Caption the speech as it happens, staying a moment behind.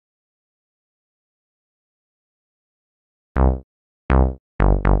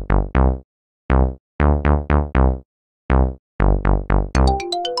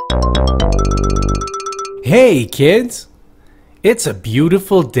Hey kids! It's a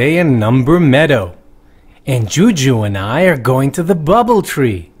beautiful day in Number Meadow, and Juju and I are going to the bubble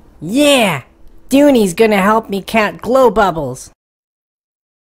tree. Yeah! Dooney's gonna help me count glow bubbles.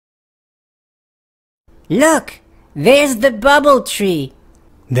 Look! There's the bubble tree.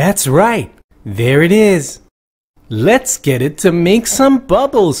 That's right, there it is. Let's get it to make some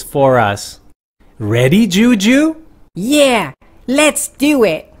bubbles for us. Ready, Juju? Yeah! Let's do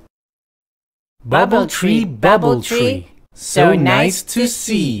it! Bubble tree, so nice to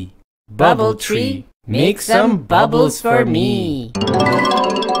see. Bubble tree, make some bubbles for me.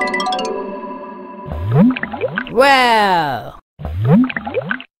 Wow!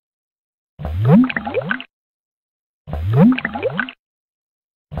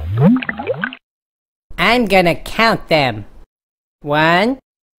 I'm gonna count them. 1,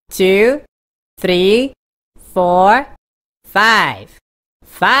 2, 3, 4, 5.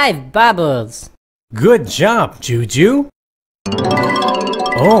 5 bubbles. Good job, Juju.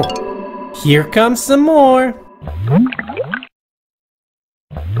 Oh, here comes some more.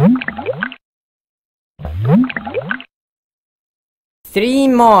 Three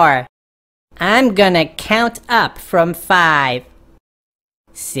more. I'm gonna count up from 5.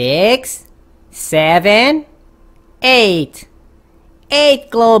 6, 7, 8. 8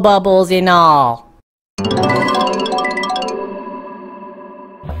 glow bubbles in all.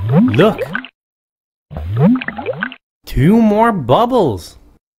 Look. 2 more bubbles.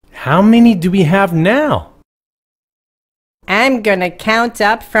 How many do we have now? I'm gonna count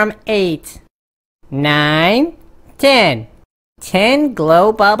up from 8. 9, 10. 10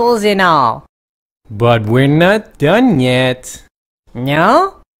 glow bubbles in all. But we're not done yet.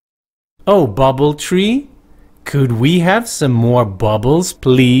 No? Oh, bubble tree, could we have some more bubbles,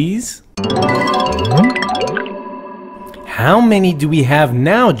 please? How many do we have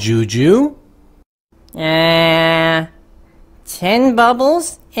now, Juju? 10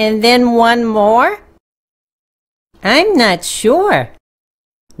 bubbles and then 1 more? I'm not sure.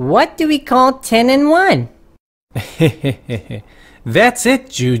 What do we call 10 and 1? That's it,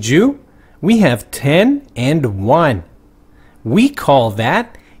 Juju. We have 10 and 1. We call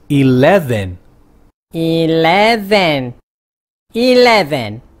that 11. 11.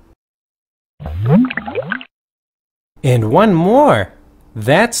 11. And 1 more.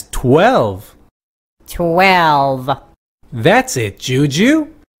 That's 12. 12. That's it, Juju.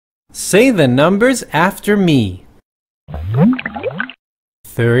 Say the numbers after me.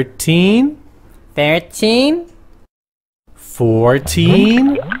 13. 13.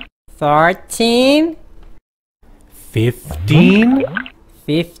 14. 14. 15.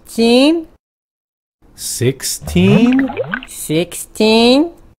 15. 16.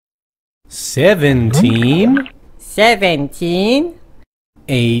 16. 17. 17.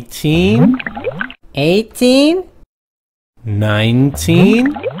 18. 18.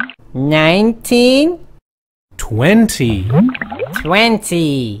 19. 19. 20.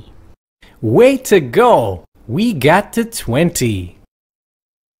 20. Way to go! We got to 20.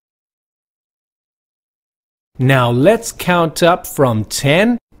 Now let's count up from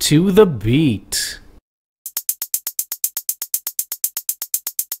 10 to the beat.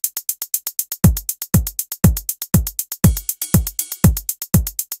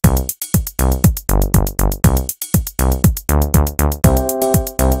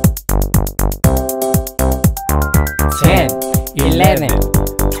 Ten, 11,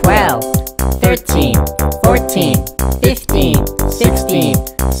 12, 13, 14, 15, 16,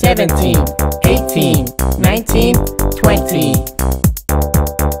 17, 18, 19, 20.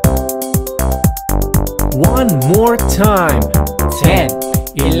 One more time. 10,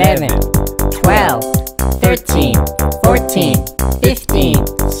 11, 12, 13, 14, 15,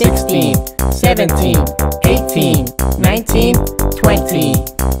 16, 17, 18, 19, 20.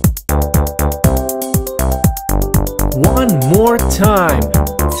 One more time.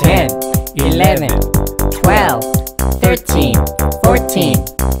 10, 11, 12, 13, 14,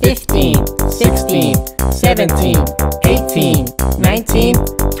 15, 16, 17, 18, 19,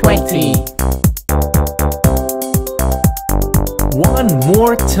 20. One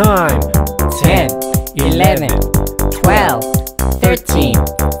more time. 10, 11, 12, 13,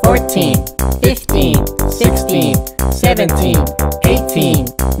 14, 15, 16, 17, 18,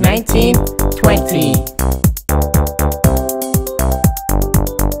 19, 20.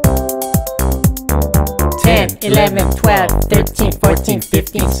 11, 12, 13, 14,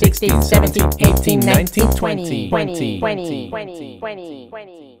 15, 16, 17, 18, 19, 20.